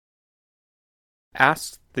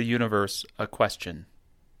Ask the universe a question.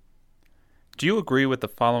 Do you agree with the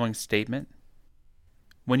following statement?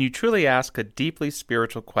 When you truly ask a deeply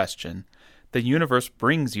spiritual question, the universe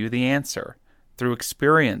brings you the answer through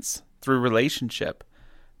experience, through relationship,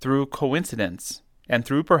 through coincidence, and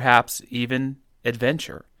through perhaps even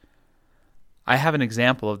adventure. I have an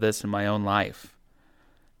example of this in my own life.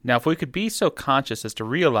 Now, if we could be so conscious as to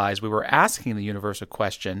realize we were asking the universe a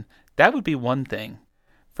question, that would be one thing.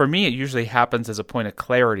 For me, it usually happens as a point of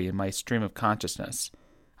clarity in my stream of consciousness.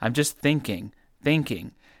 I'm just thinking,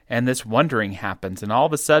 and this wondering happens, and all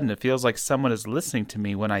of a sudden it feels like someone is listening to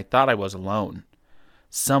me when I thought I was alone.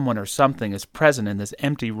 Someone or something is present in this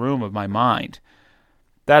empty room of my mind.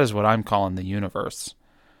 That is what I'm calling the universe.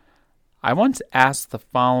 I once asked the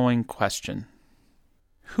following question: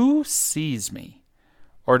 who sees me?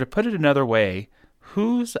 Or to put it another way,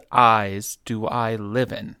 whose eyes do I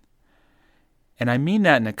live in? And I mean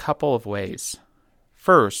that in a couple of ways.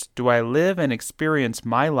 First, do I live and experience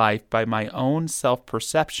my life by my own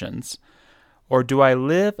self-perceptions, or do I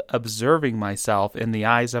live observing myself in the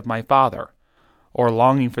eyes of my father, or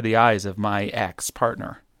longing for the eyes of my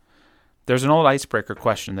ex-partner? There's an old icebreaker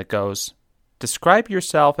question that goes, describe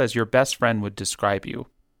yourself as your best friend would describe you.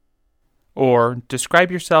 Or describe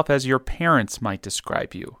yourself as your parents might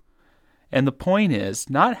describe you. And the point is,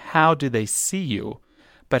 not how do they see you,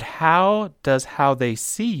 but how does how they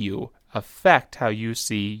see you affect how you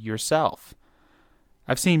see yourself?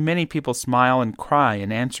 I've seen many people smile and cry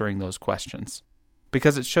in answering those questions,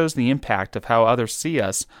 because it shows the impact of how others see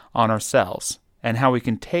us on ourselves, and how we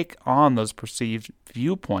can take on those perceived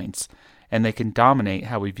viewpoints, and they can dominate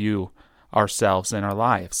how we view ourselves and our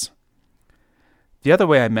lives. The other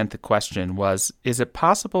way I meant the question was, is it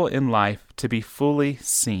possible in life to be fully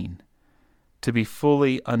seen, to be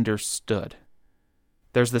fully understood?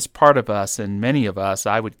 There's this part of us, and many of us,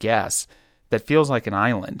 I would guess, that feels like an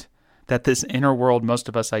island, that this inner world most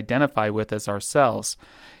of us identify with as ourselves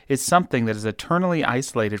is something that is eternally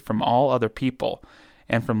isolated from all other people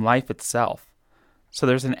and from life itself. So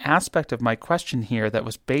there's an aspect of my question here that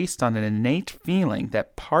was based on an innate feeling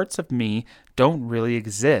that parts of me don't really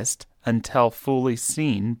exist until fully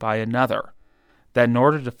seen by another, that in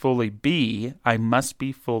order to fully be, I must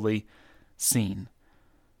be fully seen.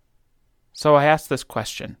 So I asked this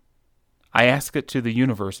question. I ask it to the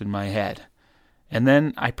universe in my head, and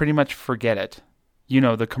then I pretty much forget it.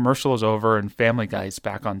 The commercial is over and Family Guy's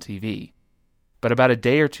back on TV. But about a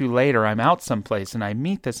day or two later, I'm out someplace and I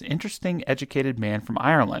meet this interesting, educated man from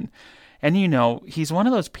Ireland. And he's one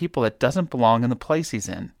of those people that doesn't belong in the place he's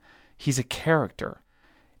in. He's a character.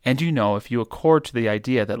 And if you accord to the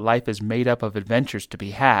idea that life is made up of adventures to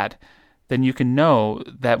be had, then you can know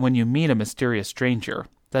that when you meet a mysterious stranger,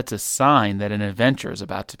 that's a sign that an adventure is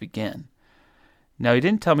about to begin. Now, he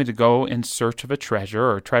didn't tell me to go in search of a treasure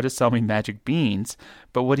or try to sell me magic beans,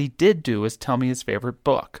 but what he did do is tell me his favorite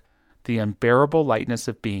book, The Unbearable Lightness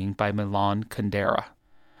of Being by Milan Kundera,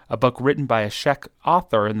 a book written by a Czech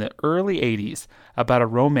author in the early 80s about a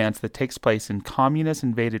romance that takes place in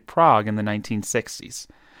communist-invaded Prague in the 1960s.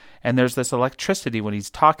 And there's this electricity when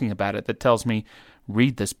he's talking about it that tells me,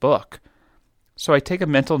 read this book. So I take a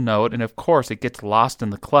mental note, and of course it gets lost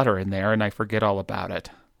in the clutter in there, and I forget all about it.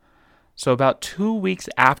 So about 2 weeks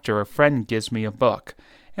after, a friend gives me a book,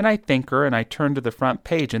 and I thinker, and I turn to the front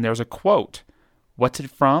page, and there's a quote. What's it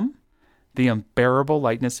from? The Unbearable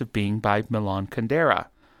Lightness of Being by Milan Kundera.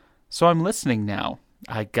 So I'm listening now.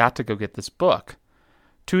 I got to go get this book.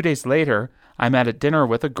 2 days later, I'm at a dinner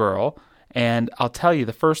with a girl, and I'll tell you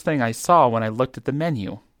the first thing I saw when I looked at the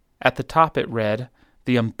menu. At the top it read,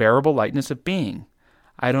 The Unbearable Lightness of Being.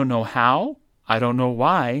 I don't know how, I don't know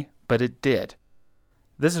why, but it did.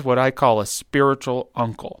 This is what I call a spiritual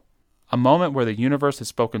uncle. A moment where the universe has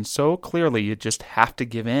spoken so clearly you just have to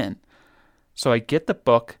give in. So I get the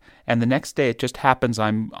book, and the next day it just happens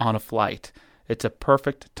I'm on a flight. It's a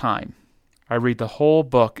perfect time. I read the whole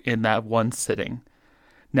book in that one sitting.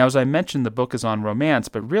 Now, as I mentioned, the book is on romance,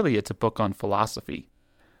 but really it's a book on philosophy.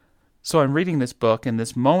 So I'm reading this book, and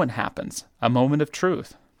this moment happens, a moment of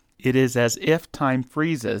truth. It is as if time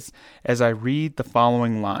freezes as I read the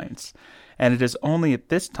following lines. And it is only at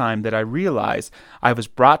this time that I realize I was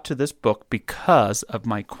brought to this book because of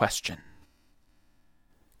my question.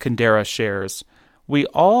 Kundera shares, we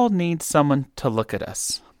all need someone to look at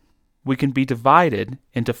us. We can be divided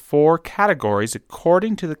into 4 categories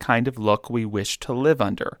according to the kind of look we wish to live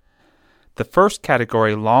under. The first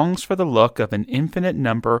category longs for the look of an infinite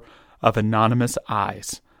number of anonymous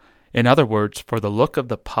eyes. In other words, for the look of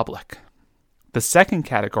the public. The second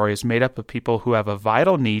category is made up of people who have a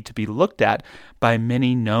vital need to be looked at by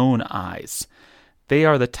many known eyes. They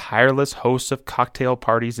are the tireless hosts of cocktail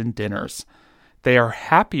parties and dinners. They are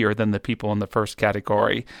happier than the people in the first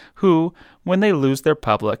category, who, when they lose their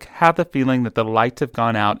public, have the feeling that the lights have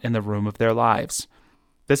gone out in the room of their lives.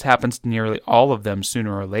 This happens to nearly all of them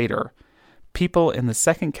sooner or later. People in the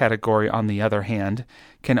second category, on the other hand,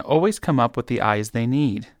 can always come up with the eyes they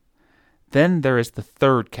need. Then there is the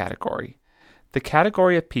third category, the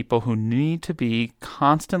category of people who need to be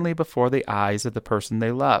constantly before the eyes of the person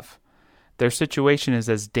they love. Their situation is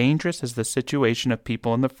as dangerous as the situation of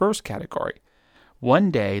people in the first category. One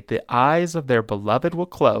day, the eyes of their beloved will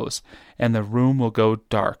close, and the room will go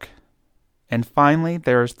dark. And finally,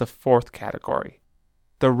 there is the fourth category,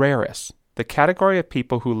 the rarest, the category of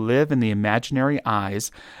people who live in the imaginary eyes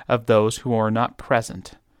of those who are not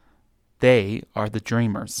present. They are the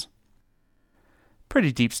dreamers.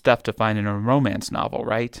 Pretty deep stuff to find in a romance novel,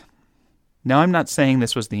 right? Now, I'm not saying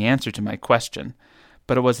this was the answer to my question,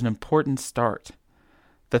 but it was an important start.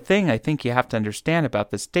 The thing I think you have to understand about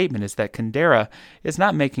this statement is that Kundera is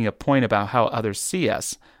not making a point about how others see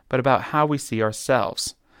us, but about how we see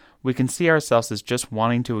ourselves. We can see ourselves as just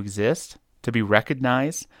wanting to exist, to be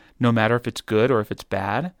recognized, no matter if it's good or if it's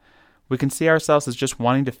bad. We can see ourselves as just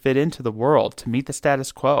wanting to fit into the world, to meet the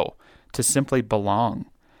status quo, to simply belong.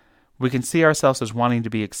 We can see ourselves as wanting to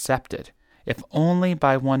be accepted, if only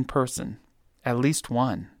by one person, at least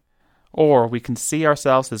one. Or we can see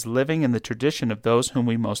ourselves as living in the tradition of those whom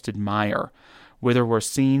we most admire, whether we're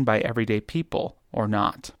seen by everyday people or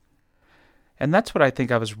not. And that's what I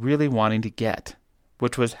think I was really wanting to get,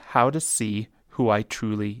 which was how to see who I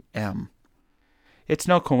truly am. It's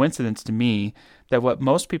no coincidence to me that what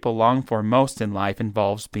most people long for most in life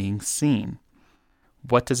involves being seen.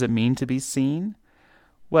 What does it mean to be seen?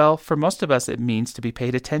 Well, for most of us, it means to be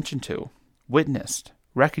paid attention to, witnessed,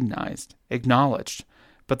 recognized, acknowledged.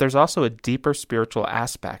 But there's also a deeper spiritual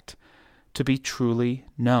aspect, to be truly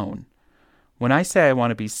known. When I say I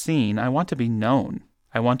want to be seen, I want to be known.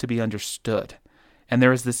 I want to be understood. And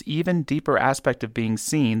there is this even deeper aspect of being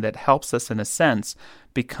seen that helps us, in a sense,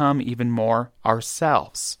 become even more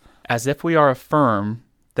ourselves, as if we are affirmed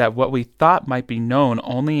that what we thought might be known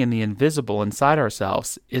only in the invisible inside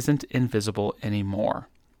ourselves isn't invisible anymore.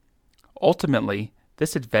 Ultimately,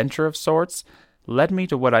 this adventure of sorts led me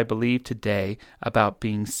to what I believe today about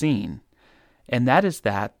being seen, and that is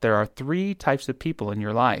that there are three types of people in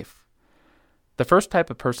your life. The first type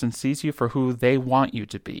of person sees you for who they want you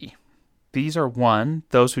to be. These are 1,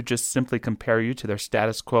 those who just simply compare you to their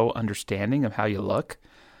status quo understanding of how you look,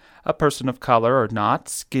 a person of color or not,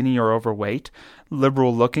 skinny or overweight,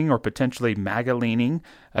 liberal looking or potentially MAGA leaning,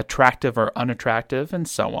 attractive or unattractive, and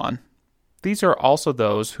so on. These are also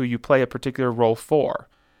those who you play a particular role for.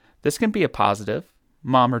 This can be a positive,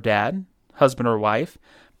 mom or dad, husband or wife,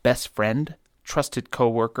 best friend, trusted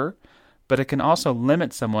coworker, but it can also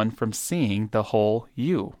limit someone from seeing the whole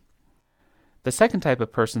you. The second type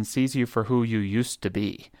of person sees you for who you used to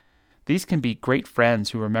be. These can be great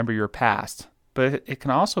friends who remember your past, but it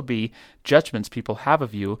can also be judgments people have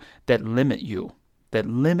of you that limit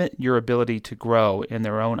your ability to grow in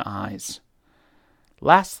their own eyes.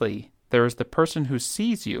 Lastly, there is the person who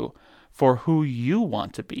sees you for who you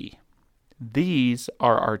want to be. These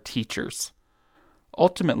are our teachers.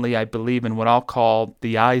 Ultimately, I believe in what I'll call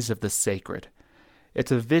the eyes of the sacred.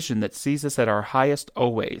 It's a vision that sees us at our highest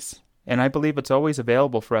always, and I believe it's always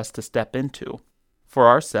available for us to step into, for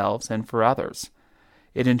ourselves and for others.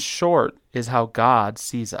 It, in short, is how God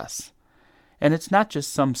sees us. And it's not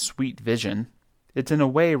just some sweet vision. It's in a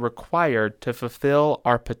way required to fulfill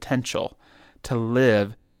our potential, to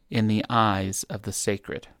live in the eyes of the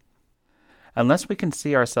sacred. Unless we can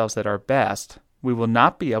see ourselves at our best, we will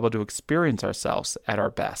not be able to experience ourselves at our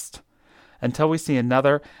best. Until we see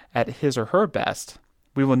another at his or her best,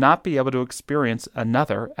 we will not be able to experience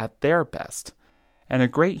another at their best. And a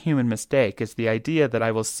great human mistake is the idea that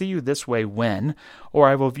I will see you this way when, or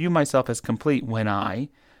I will view myself as complete when I.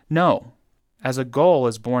 No. As a goal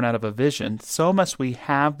is born out of a vision, so must we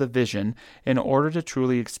have the vision in order to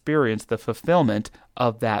truly experience the fulfillment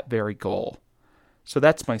of that very goal. So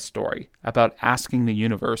that's my story about asking the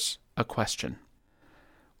universe a question.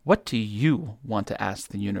 What do you want to ask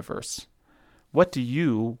the universe? What do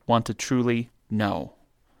you want to truly know?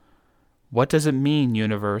 What does it mean,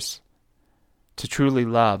 universe, to truly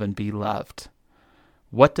love and be loved?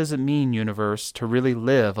 What does it mean, universe, to really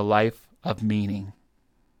live a life of meaning?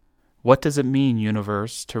 What does it mean,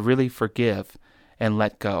 universe, to really forgive and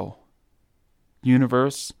let go?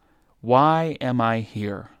 Universe, why am I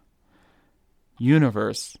here?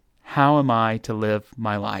 Universe, how am I to live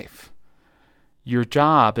my life? Your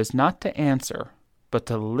job is not to answer, but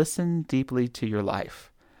to listen deeply to your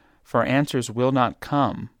life. for answers will not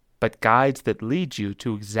come, but guides that lead you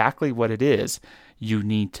to exactly what it is you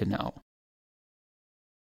need to know.